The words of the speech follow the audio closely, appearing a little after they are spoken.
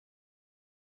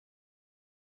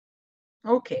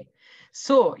Okay,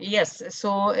 so yes,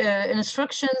 so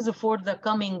instructions for the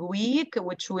coming week,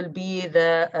 which will be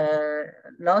the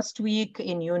last week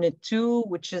in Unit 2,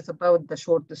 which is about the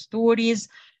short stories.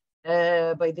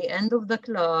 By the end of the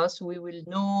class, we will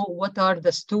know what are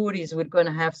the stories. We're going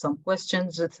to have some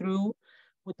questions through.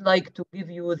 Would like to give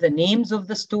you the names of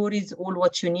the stories. All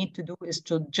what you need to do is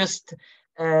to just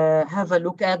have a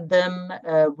look at them,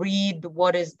 read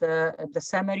what is the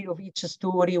summary of each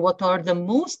story, what are the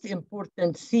most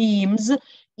important themes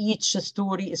each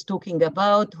story is talking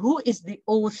about, who is the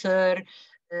author,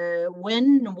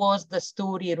 when was the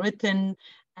story written,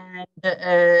 and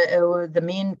the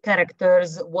main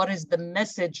characters, what is the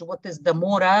message, what is the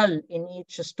moral in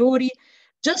each story.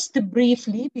 Just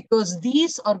briefly, because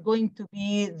these are going to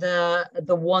be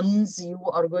the ones you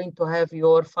are going to have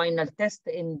your final test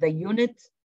in the unit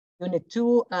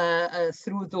 2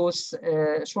 through those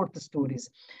short stories.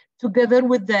 Together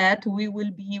with that, we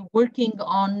will be working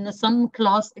on some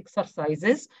class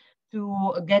exercises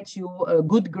to get you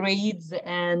good grades.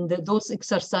 And those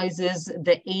exercises,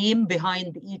 the aim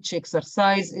behind each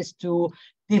exercise is to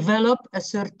develop a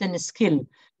certain skill,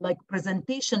 like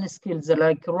presentation skills,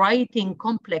 like writing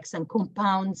complex and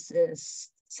compound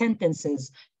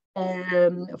sentences,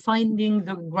 finding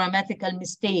the grammatical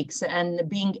mistakes, and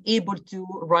being able to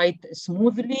write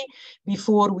smoothly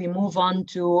before we move on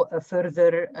to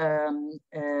further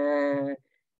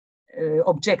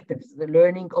objectives, the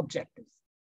learning objectives.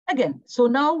 Again, so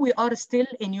now we are still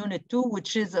in Unit 2,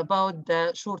 which is about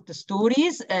the short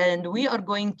stories, and we are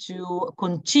going to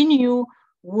continue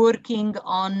working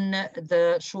on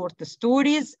the short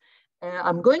stories.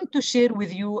 I'm going to share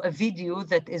with you a video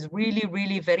that is really,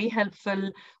 really very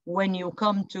helpful when you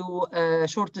come to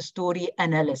short story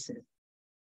analysis.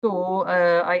 So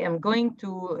I am going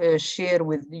to share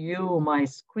with you my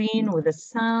screen with a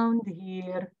sound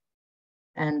here,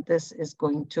 and this is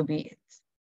going to be it.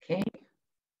 Okay,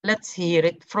 let's hear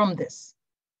it from this.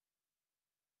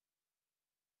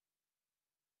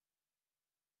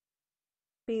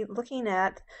 Be looking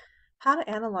at how to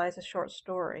analyze a short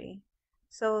story.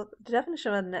 So the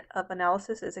definition of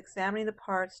analysis is examining the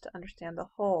parts to understand the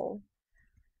whole.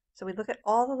 So we look at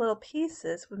all the little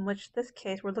pieces, in which this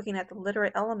case we're looking at the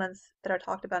literary elements that are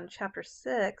talked about in chapter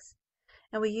 6,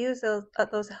 and we use those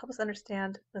to help us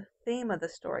understand the theme of the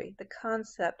story, the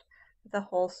concept that the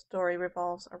whole story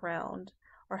revolves around,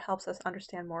 or helps us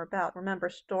understand more about. Remember,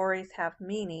 stories have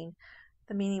meaning.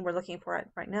 The meaning we're looking for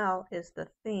right now is the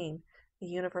theme, the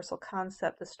universal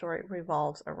concept the story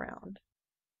revolves around.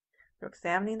 We're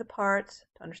examining the parts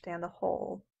to understand the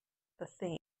whole, the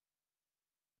theme.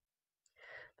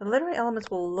 The literary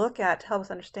elements we'll look at to help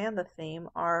us understand the theme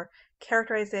are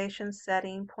characterization,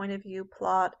 setting, point of view,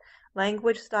 plot,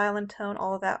 language, style, and tone.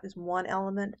 All of that is one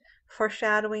element.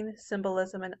 Foreshadowing,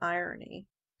 symbolism, and irony.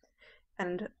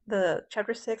 And the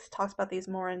chapter 6 talks about these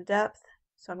more in depth,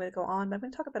 so I'm going to go on, but I'm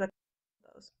going to talk about a couple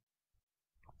of those.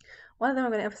 One of them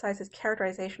I'm going to emphasize is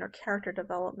characterization or character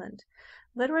development.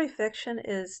 Literary fiction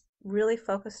is really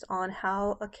focused on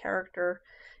how a character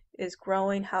is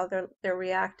growing, how they're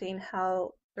reacting,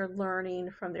 how they're learning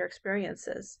from their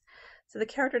experiences. So the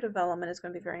character development is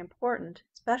going to be very important,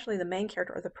 especially the main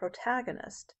character or the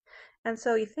protagonist. And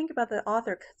so you think about the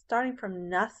author starting from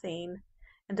nothing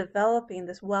and developing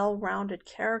this well-rounded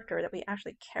character that we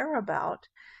actually care about.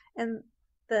 And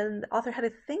then the author had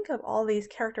to think of all these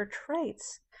character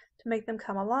traits to make them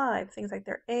come alive. Things like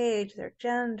their age, their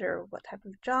gender, what type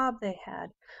of job they had,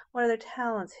 what are their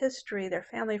talents, history, their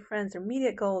family, friends, their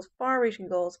immediate goals, far-reaching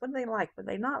goals, what do they like, what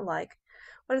do they not like,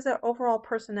 what is their overall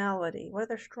personality, what are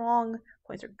their strong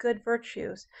points or good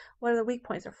virtues, what are the weak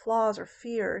points or flaws or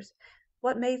fears,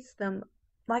 what makes them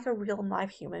like a real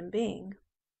life human being.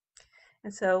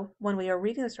 And so when we are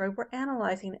reading the story, we're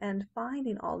analyzing and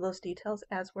finding all those details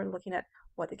as we're looking at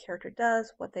what the character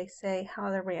does, what they say,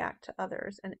 how they react to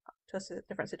others and to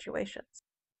different situations.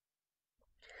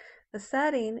 The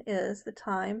setting is the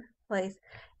time, place,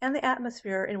 and the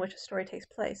atmosphere in which a story takes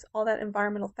place. All that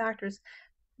environmental factors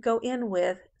go in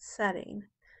with setting.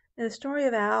 In the story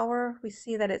of Hour, we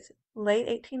see that it's late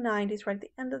 1890s, right at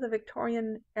the end of the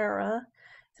Victorian era.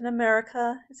 It's in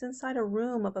America. It's inside a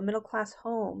room of a middle-class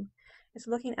home. It's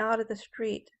looking out at the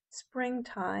street.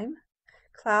 Springtime,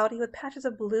 cloudy with patches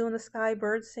of blue in the sky,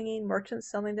 birds singing, merchants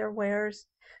selling their wares.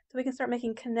 So we can start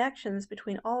making connections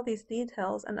between all these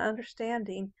details and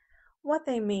understanding what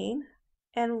they mean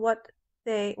and what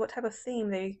type of theme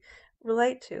they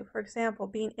relate to. For example,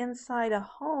 being inside a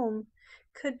home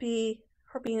could be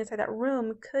her being inside that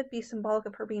room could be symbolic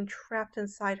of her being trapped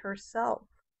inside herself.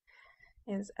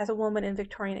 As a woman in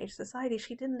Victorian age society,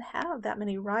 she didn't have that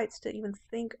many rights to even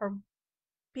think or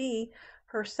be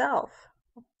herself.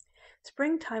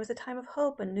 Springtime is a time of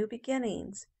hope and new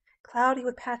beginnings. Cloudy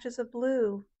with patches of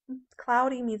blue.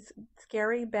 Cloudy means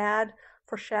scary, bad,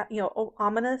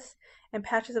 ominous, and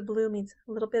patches of blue means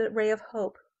a little bit of ray of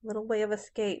hope, a little way of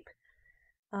escape.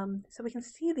 So we can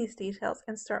see these details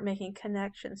and start making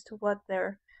connections to what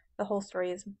the whole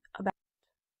story is about.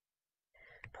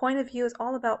 Point of view is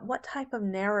all about what type of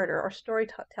narrator or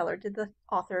storyteller did the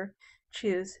author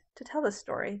choose to tell the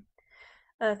story.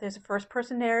 If there's a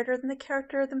first-person narrator, then the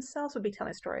character themselves would be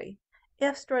telling a story.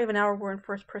 If Story of an Hour were in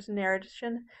first-person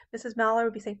narration, Mrs. Mallory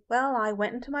would be saying, well, I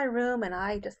went into my room and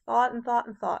I just thought and thought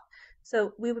and thought.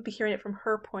 So we would be hearing it from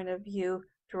her point of view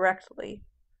directly.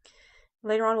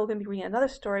 Later on, we're going to be reading another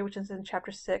story, which is in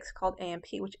chapter 6, called AMP,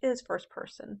 which is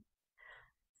first-person.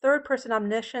 Third-person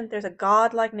omniscient, there's a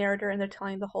god-like narrator and they're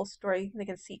telling the whole story. They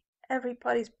can see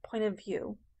everybody's point of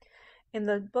view. In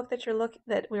the book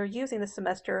that we're using this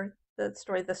semester, the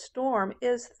story The Storm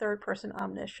is third-person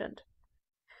omniscient.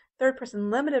 Third-person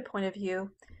limited point of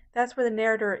view, that's where the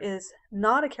narrator is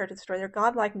not a character of the story. They're a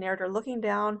godlike narrator looking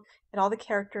down at all the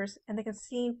characters, and they can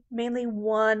see mainly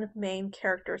one main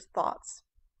character's thoughts.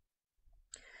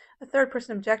 A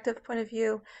third-person objective point of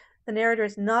view, the narrator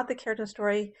is not the character in the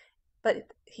story,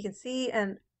 but he can see,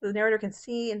 and the narrator can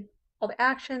see and all the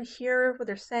action, hear what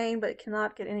they're saying, but it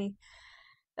cannot get any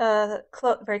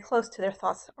very close to their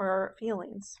thoughts or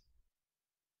feelings.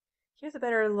 Here's a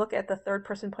better look at the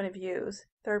third-person point of views.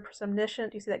 Third-person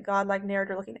omniscient, you see that godlike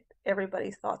narrator looking at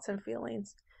everybody's thoughts and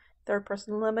feelings.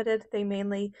 Third-person limited, they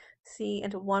mainly see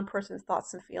into one person's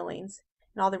thoughts and feelings,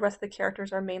 and all the rest of the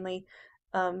characters are mainly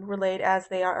relayed as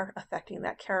they are affecting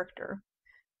that character.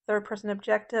 Third-person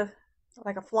objective,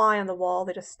 like a fly on the wall,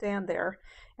 they just stand there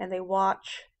and they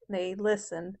watch, they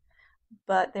listen,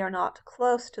 but they are not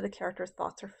close to the character's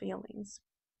thoughts or feelings.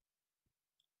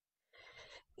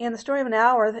 In The Story of an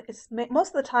Hour, it's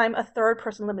most of the time a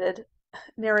third-person limited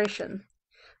narration.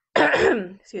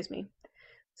 Excuse me.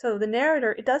 So the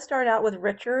narrator, it does start out with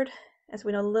Richard, as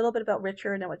we know a little bit about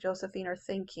Richard and what Josephine are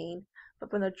thinking,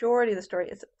 but the majority of the story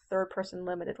is third-person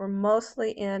limited. We're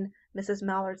mostly in Mrs.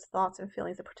 Mallard's thoughts and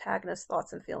feelings, the protagonist's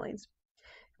thoughts and feelings.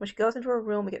 When she goes into her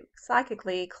room, we get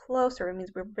psychically closer. It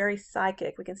means we're very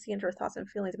psychic. We can see into her thoughts and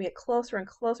feelings. We get closer and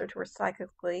closer to her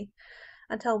psychically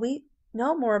until we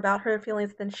know more about her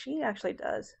feelings than she actually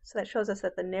does. So that shows us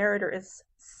that the narrator is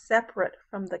separate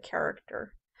from the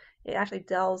character. It actually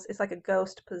it's like a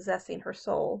ghost possessing her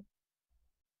soul.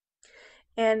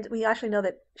 And we actually know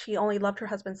that she only loved her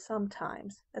husband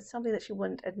sometimes. That's something that she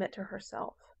wouldn't admit to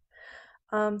herself.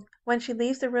 When she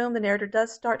leaves the room, the narrator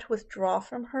does start to withdraw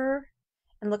from her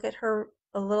and look at her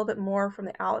a little bit more from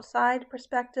the outside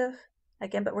perspective.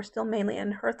 Again, but we're still mainly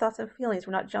in her thoughts and feelings.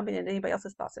 We're not jumping into anybody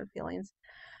else's thoughts and feelings.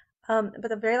 But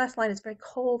the very last line is very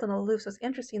cold and aloof, so it's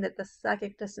interesting that the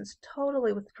psychic distance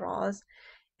totally withdraws,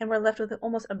 and we're left with an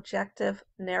almost objective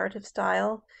narrative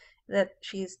style that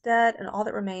she's dead, and all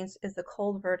that remains is the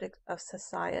cold verdict of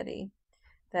society,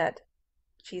 that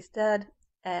she's dead,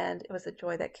 and it was the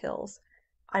joy that kills.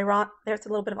 There's a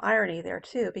little bit of irony there,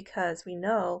 too, because we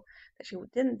know that she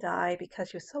didn't die because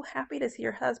she was so happy to see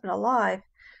her husband alive,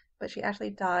 but she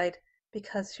actually died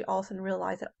because she all of a sudden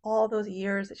realized that all those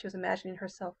years that she was imagining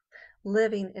herself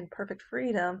living in perfect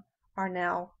freedom are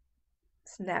now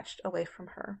snatched away from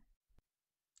her.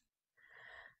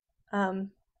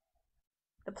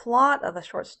 The plot of a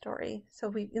short story.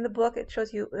 So in the book,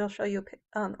 it'll show you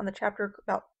on the chapter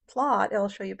about plot, it'll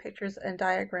show you pictures and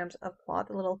diagrams of plot,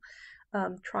 the little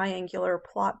triangular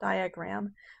plot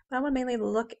diagram. But I want to mainly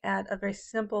look at a very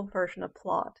simple version of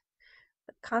plot.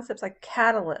 Concepts like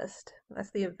catalyst,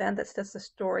 that's the event that sets the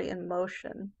story in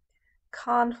motion.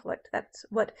 Conflict, that's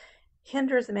what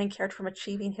hinders the main character from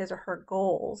achieving his or her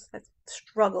goals, that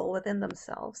struggle within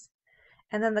themselves.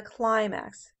 And then the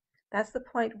climax, that's the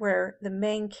point where the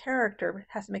main character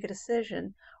has to make a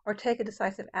decision or take a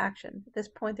decisive action. At this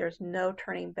point, there's no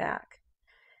turning back.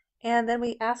 And then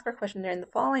we ask our question there in the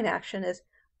following action is,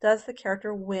 does the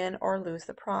character win or lose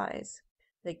the prize?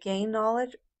 Do they gain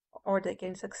knowledge or do they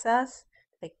gain success?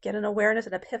 Do they get an awareness,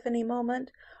 an epiphany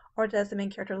moment? Or does the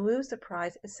main character lose the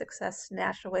prize? Is success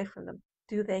snatched away from them?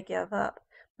 Do they give up?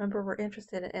 Remember, we're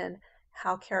interested in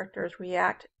how characters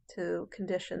react to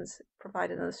conditions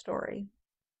provided in the story.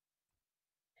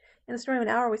 In The Story of an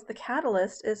Hour, the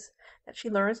catalyst is that she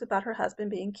learns about her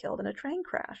husband being killed in a train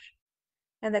crash.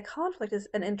 And that conflict is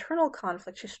an internal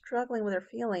conflict. She's struggling with her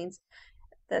feelings,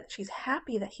 that she's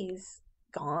happy that he's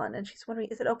gone, and she's wondering,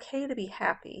 is it okay to be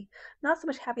happy? Not so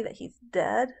much happy that he's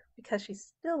dead, because she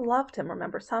still loved him,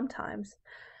 remember, sometimes,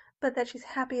 but that she's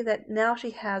happy that now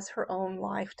she has her own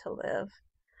life to live.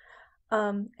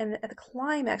 And at the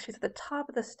climax, she's at the top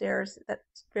of the stairs.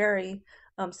 That's very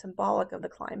symbolic of the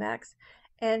climax.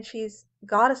 And she's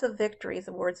goddess of victory is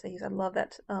the words they use. I love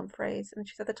that phrase. And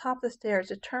she's at the top of the stairs,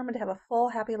 determined to have a full,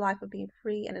 happy life of being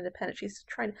free and independent. She's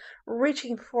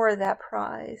reaching for that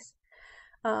prize.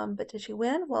 But did she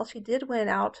win? Well, she did win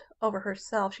out over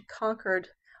herself. She conquered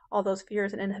all those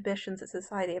fears and inhibitions that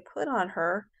society had put on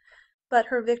her. But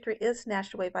her victory is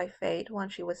snatched away by fate.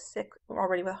 Once she was sick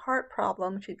already with a heart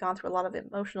problem, she'd gone through a lot of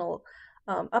emotional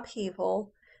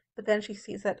upheaval. But then she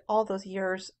sees that all those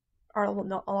years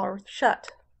are shut.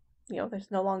 You know,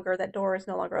 there's no longer, that door is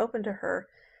no longer open to her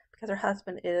because her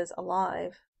husband is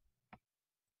alive.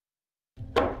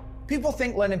 People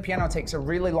think learning piano takes a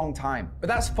really long time, but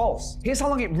that's false. Here's how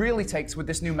long it really takes with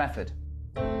this new method.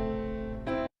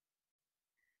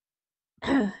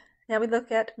 Now we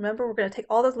look at, remember, we're going to take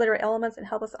all those literary elements and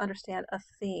help us understand a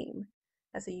theme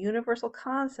as a universal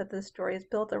concept this story is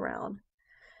built around.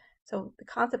 So the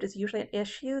concept is usually an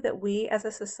issue that we as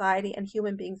a society and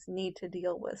human beings need to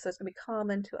deal with. So it's going to be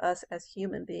common to us as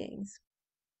human beings.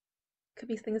 It could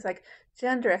be things like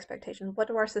gender expectations. What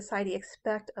do our society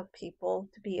expect of people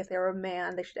to be? If they're a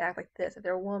man, they should act like this. If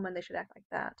they're a woman, they should act like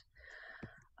that.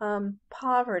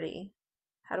 Poverty.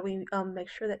 How do we make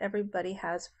sure that everybody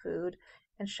has food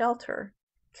and shelter?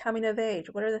 Coming of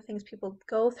age. What are the things people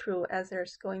go through as they're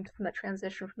going from that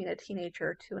transition from being a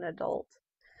teenager to an adult?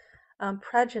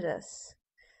 Prejudice.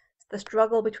 The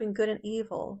struggle between good and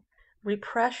evil.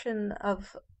 Repression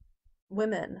of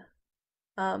women.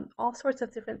 All sorts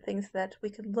of different things that we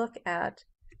could look at,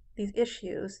 these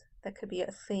issues that could be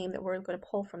a theme that we're going to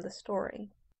pull from the story.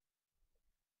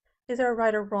 Is there a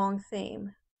right or wrong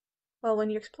theme? Well,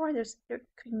 when you're exploring, there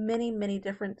could be many, many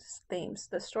different themes.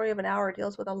 The Story of an Hour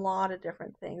deals with a lot of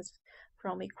different things,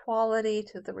 from equality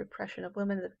to the repression of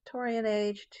women in the Victorian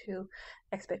age, to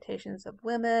expectations of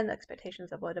women,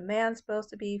 expectations of what a man's supposed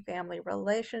to be, family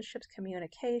relationships,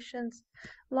 communications,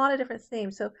 a lot of different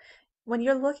themes. So when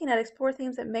you're looking at explore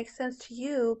themes that make sense to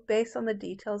you based on the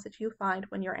details that you find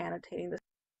when you're annotating the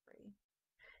story.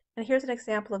 And here's an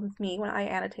example of me when I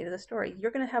annotated the story.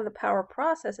 You're going to have the power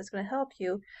process that's going to help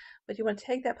you, but you want to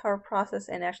take that power process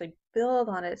and actually build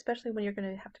on it, especially when you're going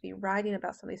to have to be writing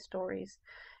about some of these stories.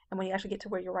 And when you actually get to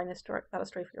where you're writing about a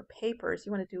story for your papers,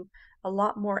 you want to do a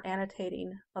lot more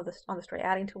annotating on the story,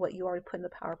 adding to what you already put in the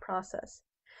power process.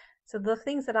 So the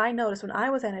things that I noticed when I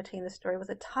was annotating the story was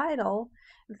a title.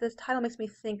 And this title makes me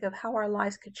think of how our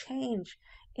lives could change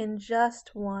in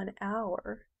just 1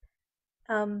 hour.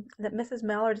 That Mrs.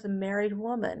 Mallard is a married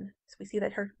woman. So we see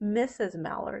that her Mrs.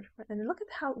 Mallard. And look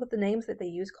at what the names that they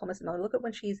use call Mrs. Mallard. Look at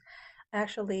when she's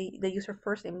actually, they use her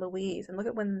first name, Louise. And look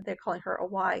at when they're calling her a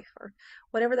wife or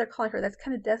whatever they're calling her. That's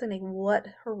kind of designating what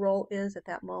her role is at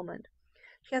that moment.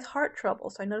 She has heart trouble.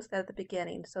 So I noticed that at the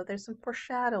beginning. So there's some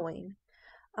foreshadowing.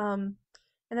 And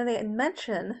then they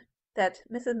mention that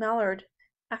Mrs. Mallard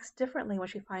acts differently when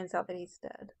she finds out that he's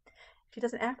dead. She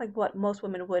doesn't act like what most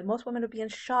women would. Most women would be in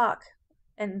shock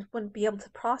and wouldn't be able to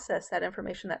process that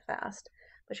information that fast.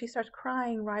 But she starts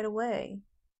crying right away.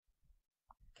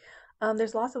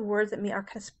 There's lots of words that are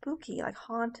kind of spooky, like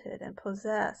haunted and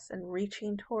possess and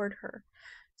reaching toward her.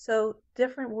 So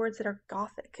different words that are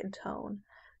gothic in tone.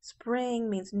 Spring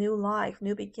means new life,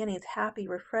 new beginnings, happy,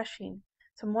 refreshing.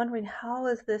 So I'm wondering, how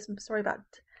is this story about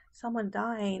someone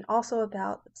dying also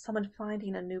about someone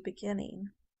finding a new beginning?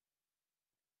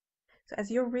 So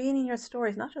as you're reading your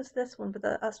stories, not just this one, but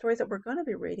the stories that we're going to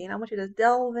be reading, I want you to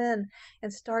delve in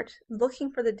and start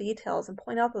looking for the details and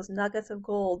point out those nuggets of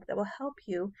gold that will help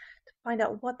you to find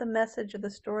out what the message of the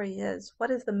story is.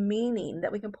 What is the meaning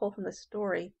that we can pull from the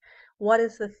story? What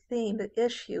is the theme, the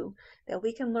issue that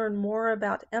we can learn more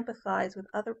about, empathize with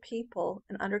other people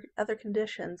and under other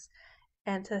conditions,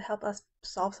 and to help us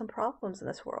solve some problems in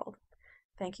this world.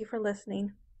 Thank you for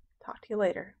listening. Talk to you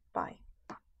later. Bye.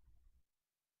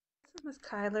 This is Ms.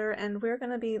 Kyler, and we're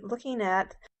going to be looking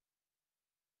at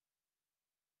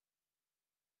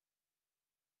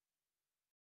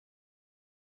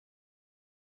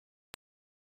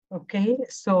Okay,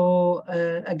 so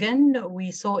again, we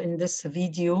saw in this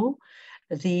video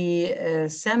the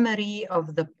summary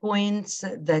of the points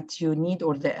that you need,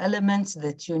 or the elements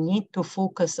that you need to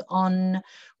focus on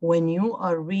when you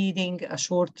are reading a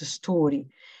short story.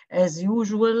 As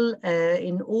usual,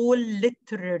 in all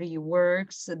literary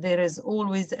works, there is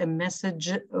always a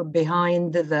message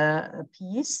behind the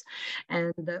piece,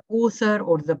 and the author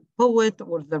or the poet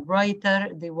or the writer,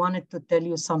 they wanted to tell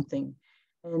you something.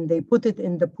 And they put it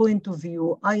in the point of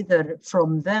view either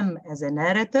from them as a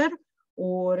narrator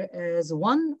or as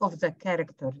one of the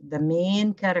character, the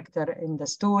main character in the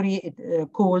story,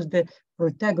 called the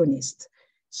protagonist.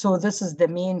 So this is the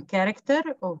main character,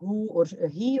 or who or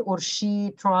he or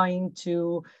she trying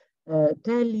to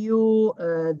tell you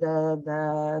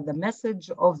the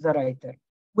message of the writer,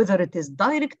 whether it is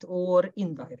direct or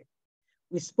indirect.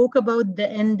 We spoke about the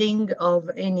ending of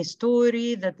any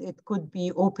story, that it could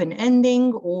be open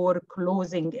ending or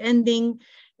closing ending,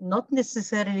 not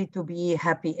necessarily to be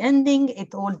happy ending.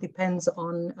 It all depends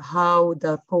on how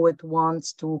the poet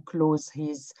wants to close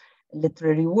his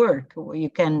literary work. You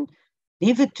can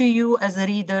leave it to you as a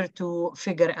reader to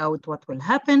figure out what will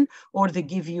happen, or they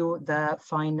give you the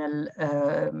final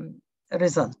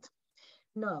result.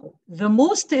 Now, the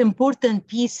most important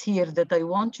piece here that I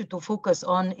want you to focus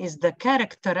on is the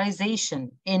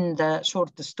characterization in the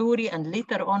short story, and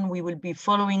later on we will be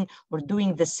following or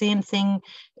doing the same thing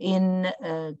in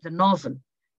the novel.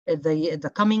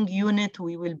 The coming unit,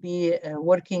 we will be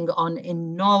working on a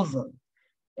novel.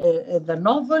 The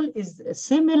novel is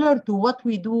similar to what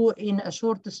we do in a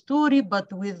short story,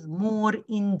 but with more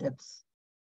in-depth.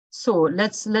 So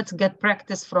let's get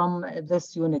practice from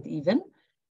this unit even.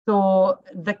 So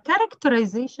the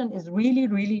characterization is really,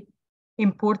 really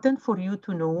important for you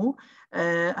to know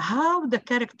how the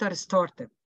character started.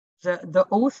 The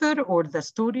author or the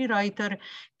story writer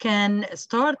can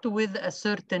start with a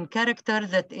certain character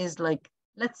that is like,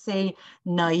 let's say,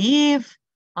 naive,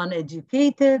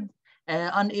 uneducated,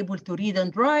 unable to read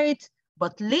and write.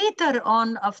 But later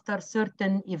on, after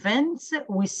certain events,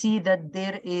 we see that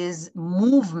there is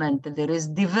movement, there is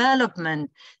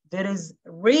development, there is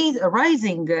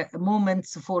rising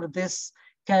moments for this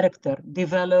character,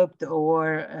 developed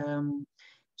or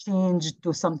changed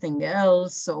to something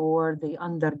else, or they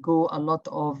undergo a lot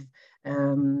of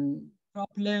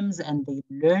problems and they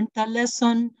learned a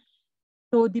lesson.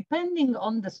 So depending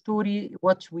on the story,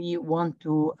 what we want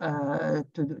to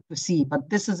see. But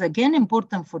this is again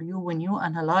important for you when you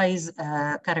analyze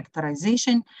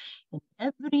characterization. In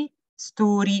every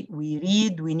story we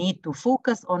read, we need to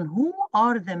focus on who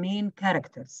are the main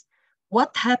characters.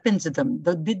 What happens to them?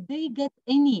 Did they get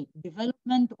any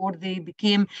development, or they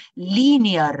became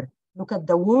linear? Look at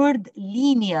the word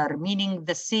linear, meaning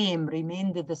the same,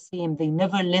 remained the same. They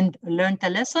never learned a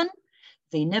lesson.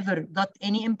 They never got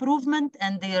any improvement,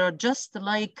 and they are just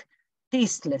like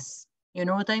tasteless. You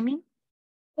know what I mean?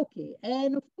 Okay,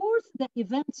 and of course, the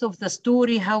events of the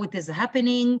story, how it is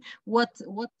happening, what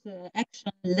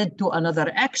action led to another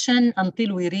action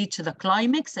until we reach the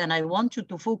climax. And I want you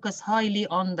to focus highly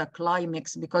on the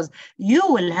climax, because you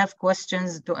will have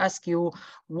questions to ask you,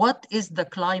 what is the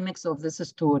climax of this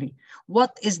story?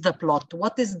 What is the plot?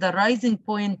 What is the rising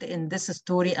point in this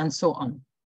story, and so on.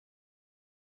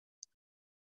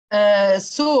 I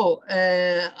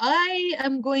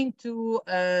am going to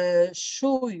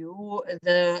show you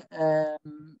the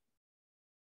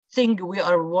thing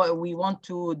we want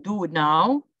to do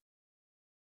now.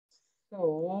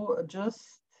 So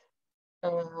just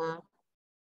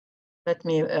let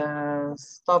me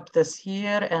stop this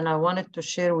here, and I wanted to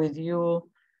share with you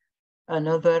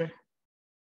another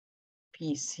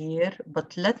piece here,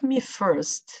 but let me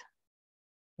first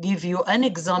give you an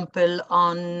example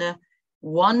on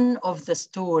one of the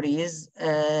stories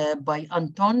by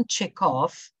Anton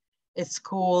Chekhov. It's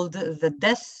called The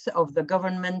Death of the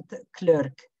Government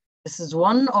Clerk. This is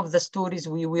one of the stories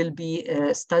we will be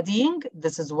studying.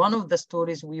 This is one of the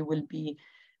stories we will be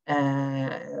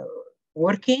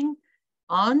working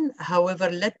on. However,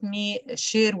 let me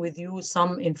share with you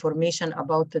some information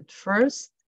about it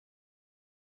first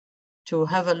to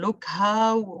have a look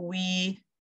how we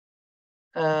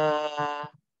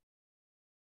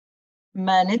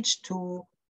manage to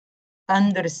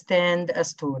understand a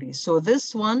story. So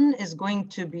this one is going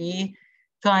to be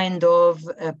kind of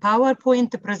a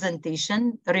PowerPoint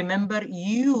presentation. Remember,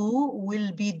 you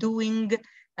will be doing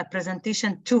a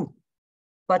presentation too.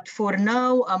 But for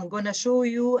now, I'm going to show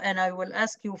you, and I will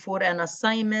ask you for an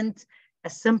assignment, a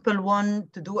simple one,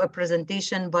 to do a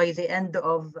presentation by the end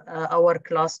of our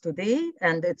class today.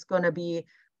 And it's going to be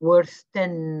worth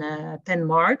 10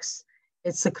 marks.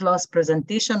 It's a class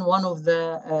presentation, one of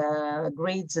the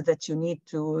grades that you need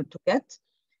to get.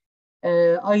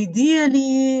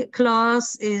 Ideally,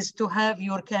 class is to have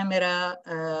your camera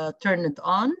turned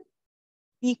on,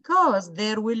 because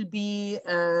there will be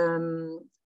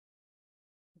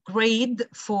grade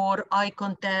for eye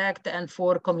contact and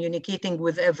for communicating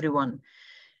with everyone.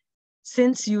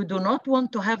 Since you do not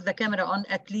want to have the camera on,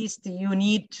 at least you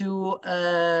need to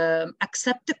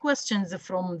accept the questions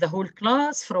from the whole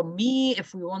class, from me,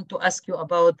 if we want to ask you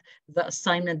about the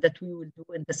assignment that we will do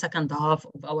in the second half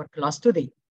of our class today.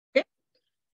 Okay.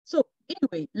 So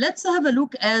anyway, let's have a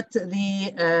look at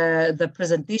the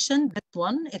presentation. This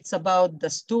one, it's about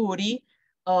the story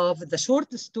of the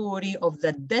short story of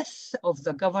the death of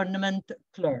the government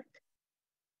clerk.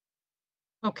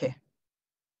 Okay.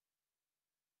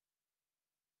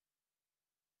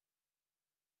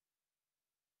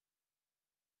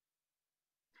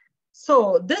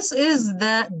 So this is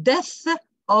the death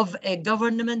of a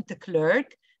government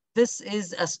clerk. This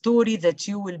is a story that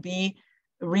you will be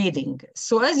reading.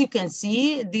 So as you can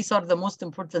see, these are the most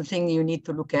important things you need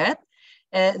to look at.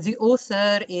 The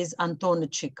author is Anton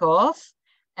Chekhov,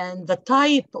 and the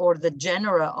type or the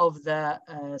genre of the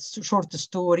short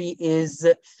story is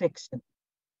fiction.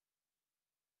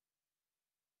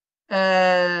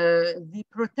 The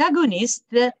protagonist,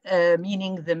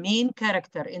 meaning the main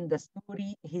character in the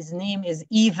story, his name is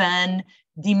Ivan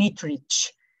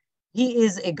Dmitrich. He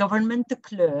is a government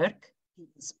clerk. He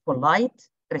is polite,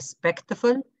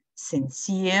 respectful,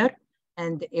 sincere,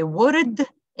 and a worried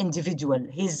individual.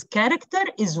 His character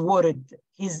is worried.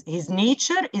 His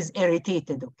nature is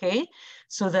irritated, okay?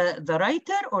 So the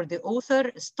writer or the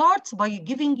author starts by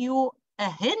giving you a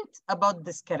hint about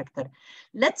this character.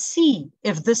 Let's see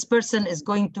if this person is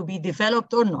going to be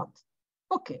developed or not.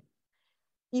 Okay.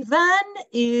 Ivan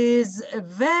is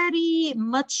very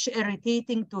much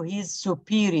irritating to his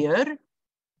superior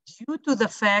due to the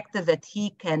fact that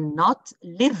he cannot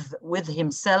live with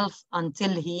himself until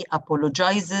he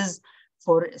apologizes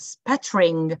for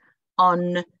spattering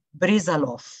on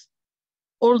Brizalov.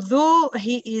 Although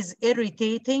he is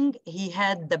irritating, he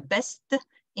had the best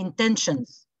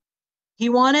intentions. He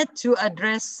wanted to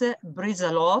address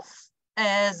Brizalov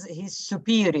as his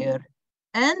superior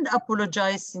and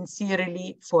apologize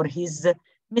sincerely for his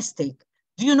mistake.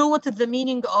 Do you know what is the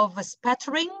meaning of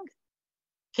spattering?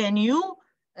 Can you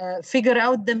figure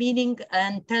out the meaning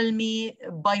and tell me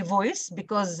by voice?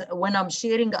 Because when I'm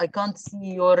sharing, I can't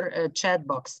see your chat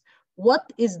box.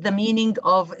 What is the meaning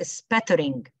of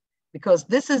spattering? Because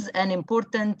this is an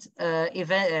important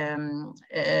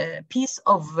piece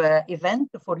of event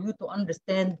for you to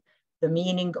understand the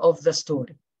meaning of the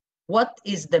story. What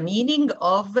is the meaning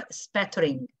of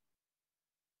spattering?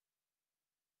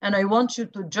 And I want you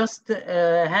to just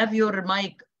have your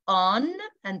mic on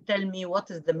and tell me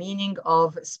what is the meaning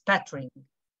of spattering.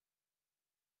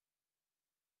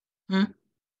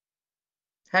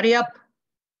 Hurry up.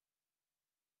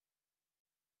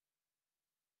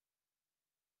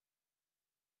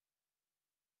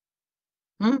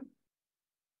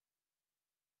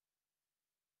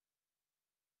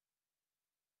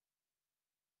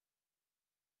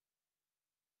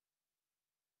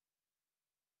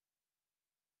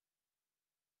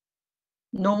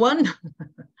 No one?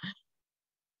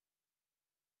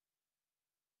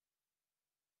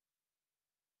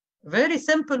 Very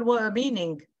simple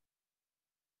meaning.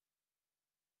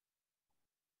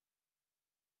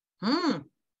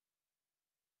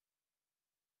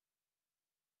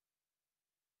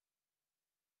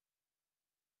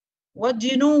 What do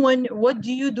you know what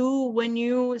do you do when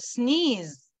you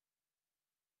sneeze?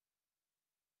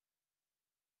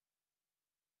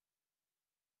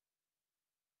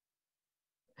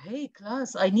 Hey,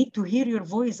 class, I need to hear your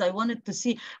voice. I wanted to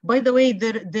see. By the way,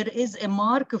 there is a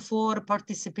mark for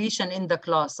participation in the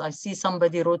class. I see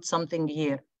somebody wrote something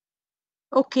here.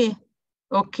 Okay.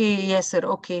 Okay, yes, sir.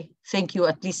 Okay. Thank you.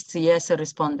 At least yes, sir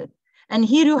responded. And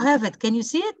here you have it. Can you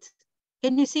see it?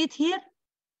 Can you see it here?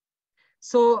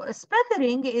 So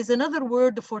spattering is another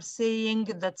word for saying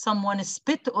that someone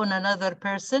spit on another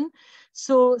person.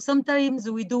 So sometimes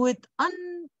we do it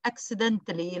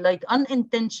accidentally, like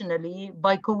unintentionally,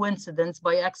 by coincidence,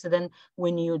 by accident,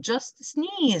 when you just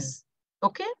sneeze,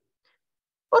 okay?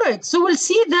 All right, so we'll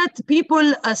see that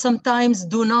people sometimes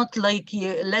do not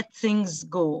let things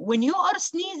go. When you are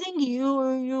sneezing,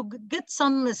 you get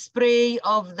some spray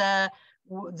of the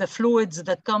fluids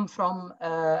that come from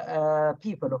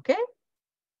people, okay?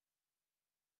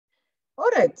 All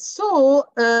right, so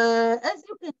as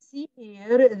you can see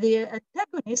here, the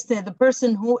antagonist, the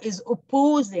person who is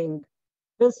opposing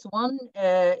this one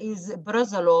is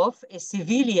Brazalov, a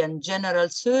civilian general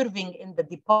serving in the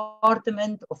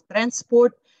Department of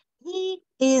Transport. He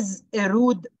is a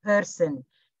rude person,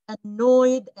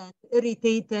 annoyed and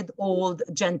irritated old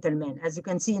gentleman, as you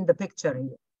can see in the picture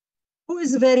here, who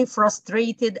is very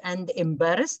frustrated and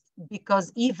embarrassed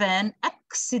because Ivan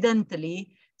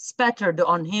accidentally spattered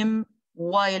on him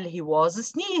while he was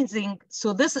sneezing.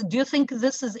 So do you think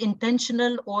this is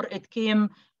intentional or it came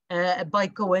by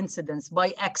coincidence,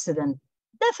 by accident?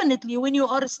 Definitely, when you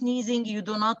are sneezing, you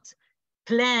do not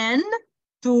plan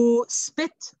to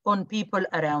spit on people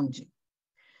around you.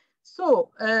 So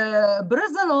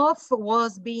Brazalov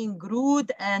was being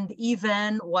rude and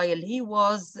Ivan while he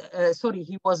was,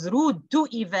 he was rude to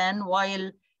Ivan while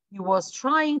He was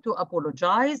trying to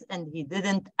apologize and he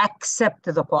didn't accept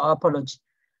the apology.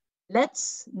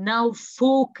 Let's now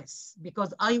focus,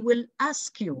 because I will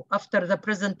ask you after the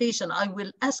presentation, I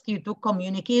will ask you to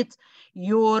communicate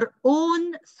your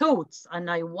own thoughts. And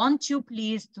I want you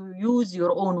please to use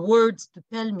your own words to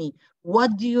tell me,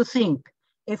 what do you think?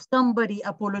 If somebody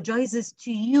apologizes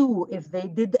to you, if they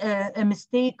did a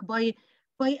mistake by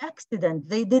accident,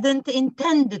 they didn't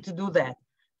intend to do that,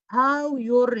 how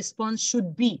your response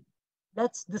should be.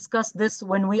 Let's discuss this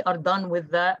when we are done with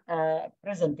the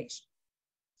presentation.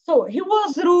 So he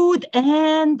was rude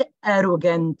and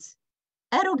arrogant.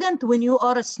 Arrogant when you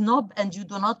are a snob and you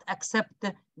do not accept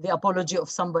the apology of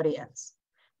somebody else.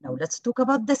 Now let's talk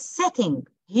about the setting.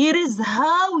 Here is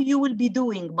how you will be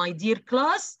doing, my dear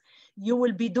class. You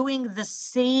will be doing the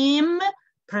same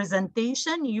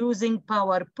presentation using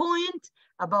PowerPoint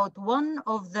about one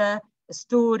of the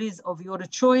stories of your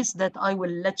choice that I will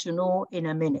let you know in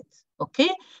a minute. Okay,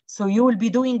 so you will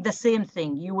be doing the same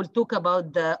thing. You will talk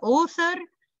about the author,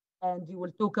 and you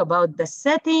will talk about the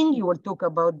setting, you will talk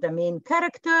about the main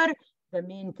character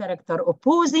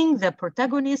opposing the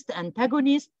protagonist,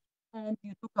 antagonist, and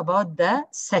you talk about the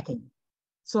setting.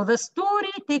 So the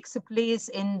story takes place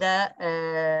in the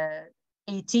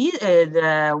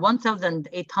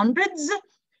 1800s,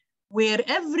 where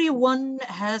everyone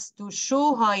has to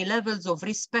show high levels of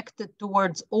respect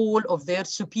towards all of their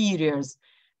superiors.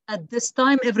 At this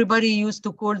time, everybody used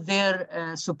to call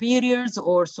their superiors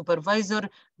or supervisor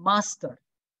master,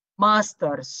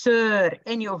 sir,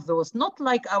 any of those. Not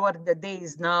like the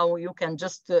days now, you can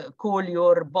just call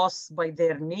your boss by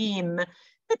their name.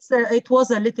 It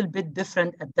was a little bit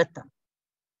different at that time.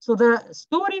 So the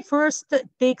story first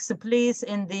takes place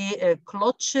in the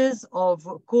clutches of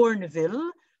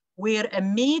Cornwall, where a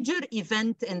major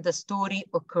event in the story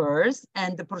occurs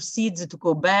and proceeds to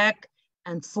go back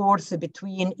and forth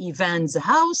between Ivan's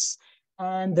house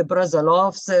and the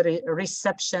Brazalov's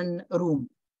reception room.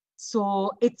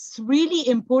 So it's really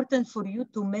important for you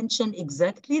to mention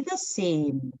exactly the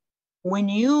same. When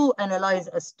you analyze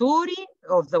a story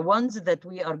of the ones that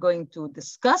we are going to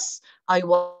discuss, I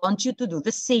want you to do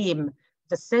the same.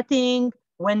 The setting,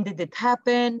 when did it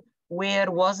happen? Where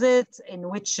was it? In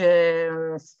which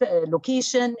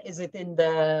location? Is it in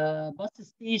the bus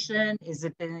station? Is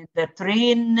it in the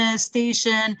train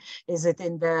station? Is it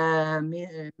in the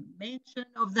mansion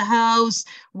of the house?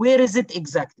 Where is it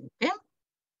exactly? Okay.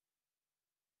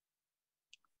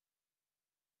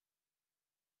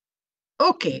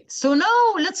 Okay, so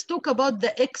now let's talk about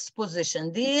the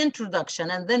exposition, the introduction,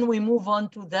 and then we move on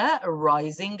to the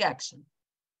rising action.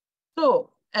 So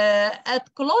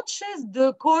at Clutches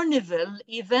de Cornwall,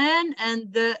 Ivan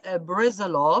and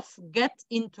Brizalov get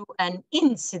into an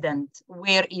incident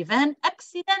where Ivan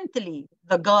accidentally,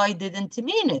 the guy didn't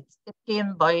mean it, it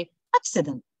came by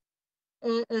accident,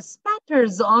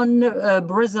 spatters on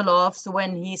Brizalov's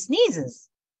when he sneezes.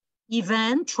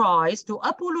 Ivan tries to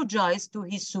apologize to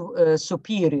his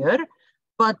superior,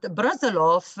 but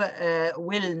Brazalov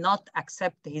will not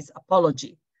accept his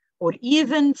apology or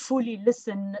even fully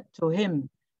listen to him.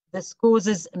 This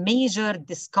causes major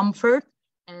discomfort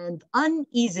and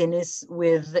uneasiness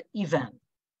with Ivan.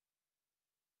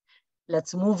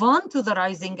 Let's move on to the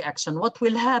rising action. What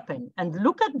will happen? And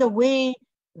look at the way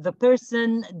the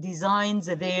person designs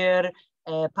their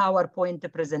PowerPoint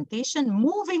presentation,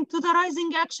 moving to the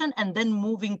rising action and then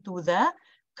moving to the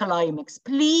climax.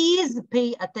 Please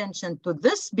pay attention to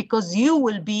this because you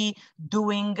will be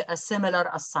doing a similar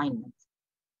assignment.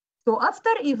 So after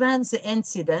Ivan's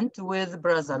incident with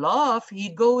Brazalov, he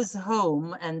goes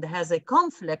home and has a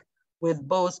conflict with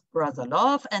both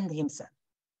Brazalov and himself.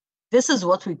 This is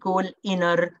what we call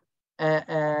inner,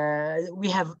 we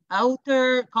have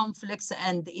outer conflicts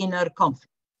and inner conflict.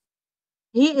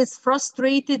 He is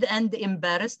frustrated and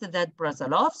embarrassed that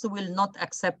Brazalov will not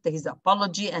accept his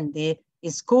apology and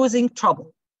is causing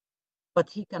trouble. But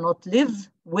he cannot live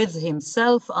with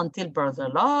himself until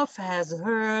Brazalov has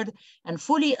heard and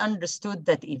fully understood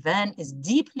that Ivan is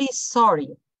deeply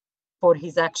sorry for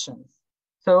his actions.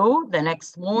 So the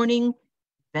next morning,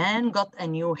 Ivan got a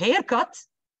new haircut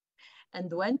and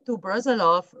went to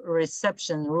Brazalov's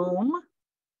reception room.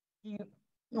 He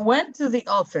went to the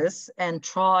office and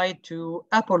tried to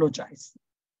apologize,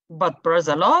 but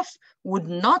Brazalov would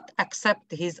not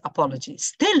accept his apology.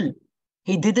 Still,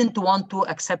 he didn't want to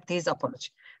accept his apology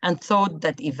and thought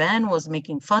that Ivan was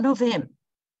making fun of him.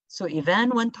 So Ivan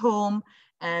went home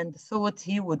and thought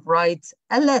he would write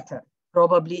a letter.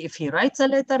 Probably if he writes a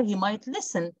letter, he might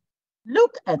listen.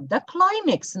 Look at the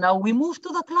climax. Now we move to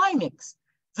the climax.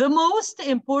 The most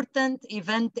important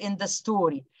event in the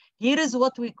story. Here is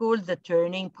what we call the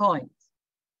turning point.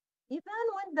 Ivan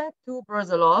went back to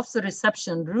Brazilov's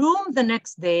reception room the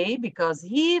next day because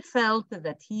he felt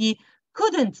that he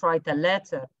couldn't write a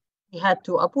letter. He had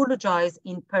to apologize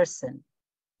in person.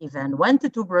 Ivan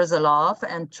went to Brazilov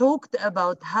and talked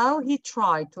about how he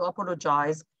tried to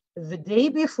apologize the day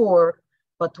before,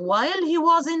 but while he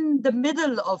was in the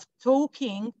middle of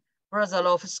talking,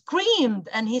 Brazilov screamed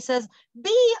and he says,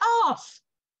 "Be off!"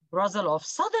 Brazilov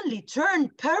suddenly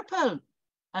turned purple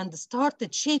and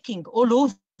started shaking all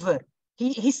over.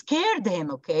 He scared him,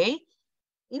 okay?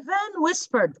 Ivan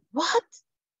whispered, "What?"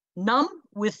 Numb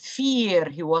with fear,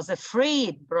 he was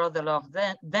afraid. Brazilov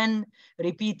then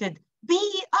repeated,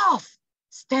 "Be off!"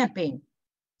 stamping.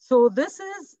 So this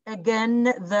is, again,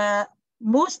 the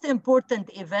most important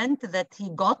event that he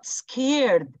got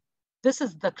scared. This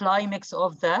is the climax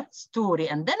of the story.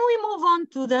 And then we move on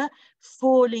to the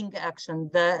following action.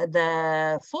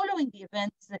 The following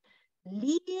events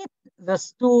lead the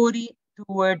story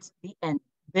towards the end,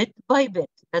 bit by bit.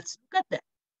 Let's look at that.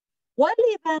 While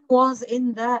Ivan was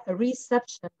in the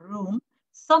reception room,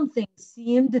 something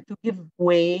seemed to give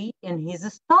way in his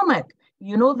stomach.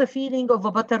 You know the feeling of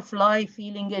a butterfly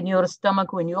feeling in your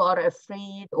stomach when you are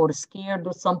afraid or scared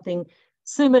or something?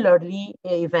 Similarly,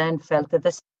 Ivan felt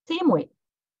the same way.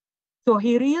 So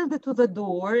he reeled to the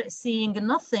door, seeing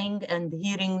nothing and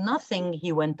hearing nothing.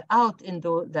 He went out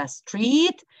into the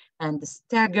street and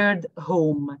staggered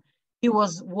home. He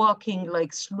was walking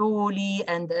like slowly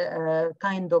and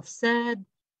kind of sad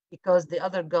because the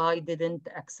other guy didn't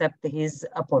accept his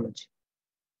apology.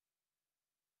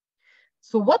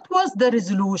 So what was the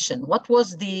resolution? What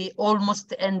was the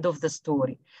almost end of the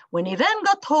story? When Ivan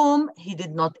got home, he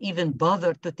did not even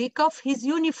bother to take off his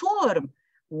uniform.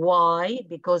 Why?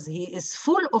 Because he is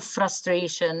full of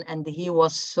frustration and he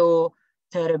was so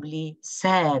terribly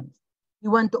sad. He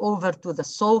went over to the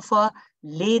sofa,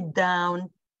 laid down,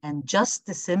 and just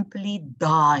simply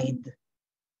died.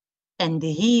 And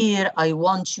here I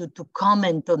want you to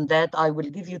comment on that. I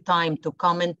will give you time to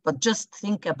comment, but just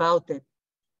think about it.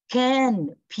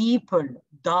 Can people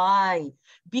die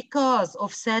because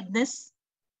of sadness?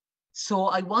 So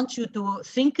I want you to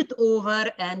think it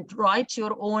over and write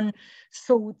your own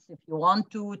thoughts if you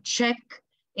want to check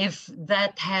if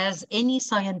that has any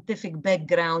scientific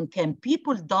background. Can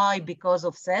people die because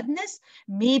of sadness?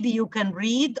 Maybe you can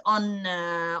read on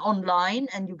online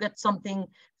and you get something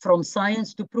from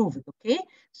science to prove it, okay?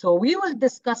 So we will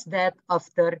discuss that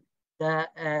after the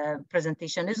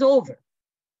presentation is over.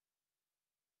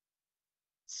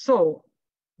 So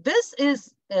this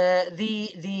is the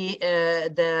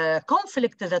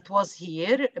conflict that was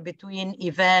here between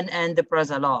Ivan and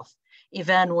Brazilov.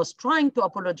 Ivan was trying to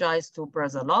apologize to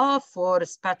Brazilov for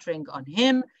spattering on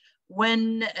him.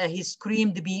 When he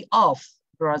screamed, "Be off,"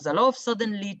 Brazilov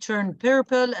suddenly turned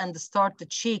purple and started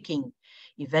shaking.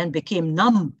 Ivan became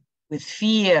numb with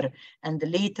fear and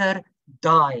later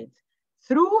died.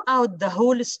 Throughout the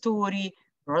whole story,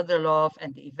 Brazilov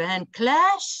and Ivan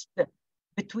clashed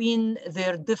between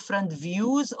their different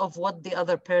views of what the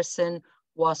other person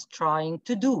was trying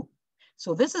to do.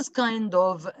 So this is kind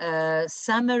of a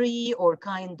summary or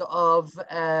kind of,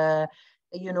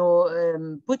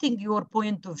 putting your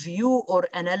point of view or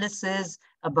analysis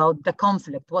about the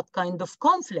conflict. What kind of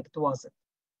conflict was it?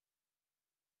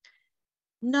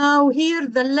 Now here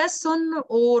the lesson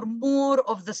or more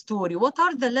of the story. What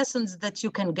are the lessons that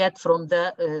you can get from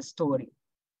the story?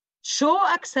 Show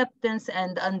acceptance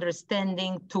and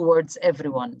understanding towards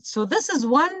everyone. So this is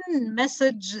one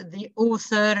message the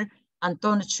author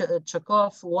Anton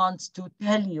Chekhov wants to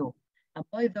tell you. And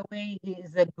by the way, he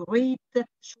is a great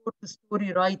short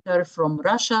story writer from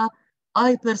Russia.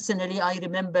 I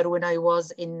remember when I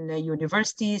was in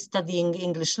university studying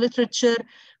English literature,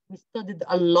 we studied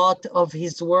a lot of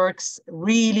his works,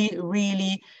 really,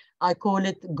 really, I call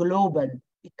it global,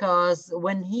 because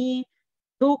when he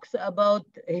talks about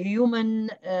human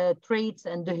traits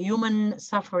and the human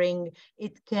suffering,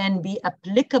 it can be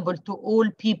applicable to all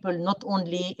people, not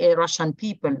only Russian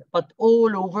people, but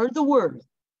all over the world.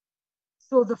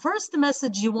 So the first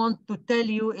message you want to tell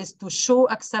you is to show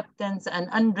acceptance and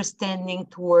understanding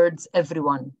towards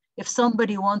everyone. If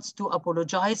somebody wants to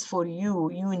apologize for you,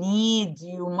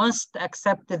 you must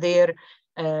accept their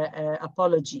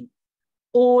apology.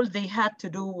 All they had to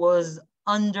do was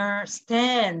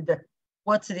understand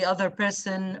what the other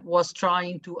person was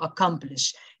trying to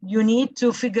accomplish. You need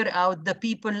to figure out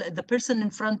the person in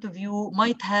front of you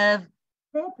might have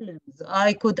problems.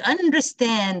 I could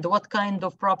understand what kind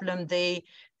of problem they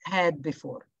had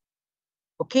before.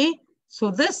 Okay,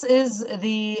 so this is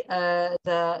the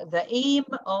aim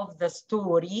of the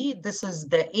story. This is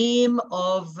the aim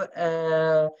of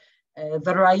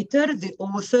the writer, the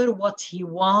author, what he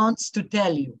wants to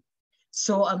tell you.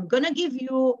 So I'm gonna give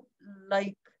you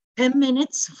like 10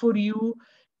 minutes for you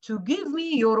to give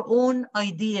me your own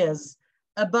ideas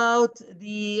about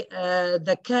the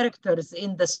characters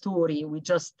in the story. We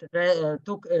just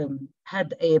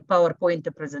had a PowerPoint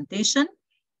presentation.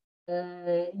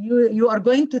 You are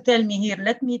going to tell me here,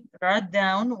 let me write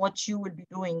down what you will be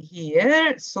doing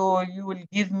here. So you will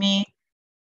give me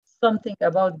something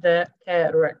about the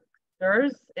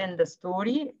characters in the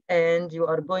story, and you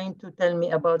are going to tell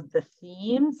me about the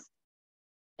themes,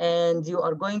 and you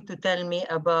are going to tell me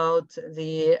about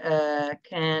the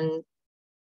can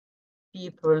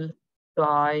people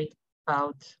die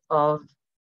out of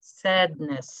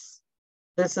sadness?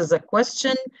 This is a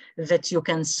question that you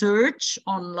can search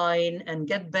online and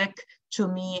get back to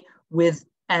me with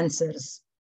answers.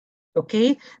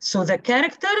 Okay, so the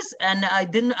characters, and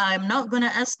I'm not going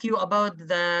to ask you about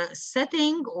the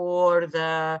setting or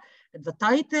the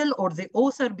title or the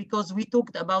author, because we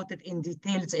talked about it in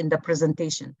details in the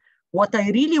presentation. What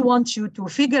I really want you to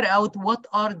figure out, what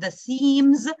are the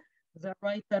themes the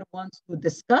writer wants to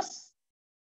discuss,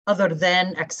 other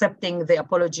than accepting the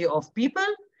apology of people.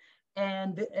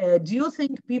 And do you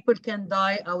think people can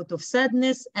die out of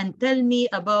sadness? And tell me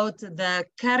about the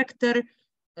character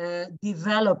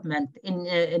development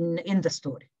in the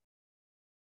story.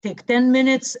 Take 10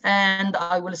 minutes and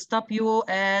I will stop you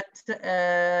at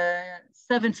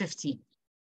 7:15.